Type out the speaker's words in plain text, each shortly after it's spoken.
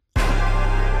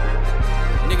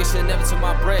shit never took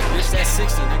my bread, bitch. That's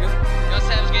 60, nigga. Young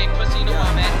Savage getting pussy, you know where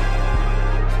I'm at.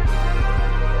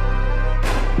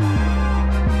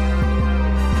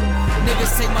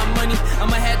 Niggas take my money,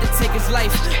 I'ma have to take his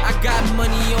life. I got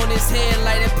money on his head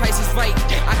like that price is right.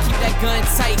 I keep that gun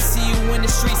tight, see you in the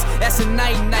streets, that's a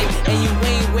night-night. And you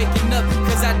ain't waking up,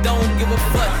 cause I don't give a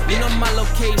fuck. You know my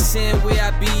location, where I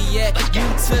be at. You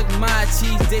took my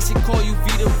cheese, they should call you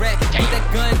Vita Rat. Put that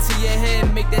gun to your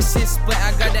head, make that shit splat.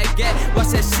 I got that gat,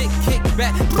 watch that shit kick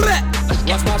back.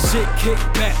 Watch my shit kick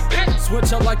back.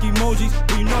 Switch up like emojis,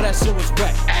 but you know that shit was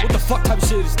whack. What the fuck type of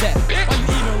shit is that? Why you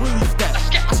even release that?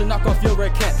 I should knock off your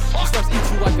red cat. He starts eat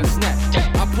you like a snack.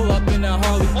 I pull up in that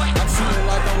Harley, I'm shooting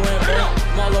like I'm Rambo.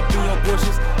 I'm all up in your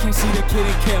bushes, can't see the kid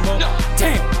in camo.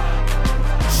 Damn.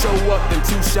 Show up, then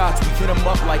 2 shots, we hit him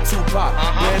up like Tupac.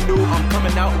 Brand new, I'm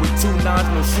coming out with 2 nines,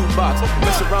 no shoebox.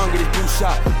 Mess around, get his blue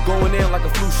shot, going in like a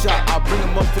flu shot. I'll bring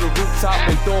him up to the rooftop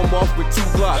and throw him off with 2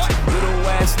 Glocks. Little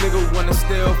ass nigga wanna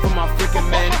steal from my freaking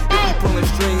man. If he pulling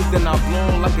strings, then I'll blow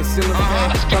him like a ceiling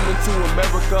fan. Coming to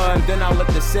America, and then I'll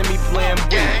let the semi-blam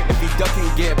win. If he duck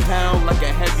and get pound like a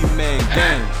heavy man,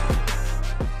 gang.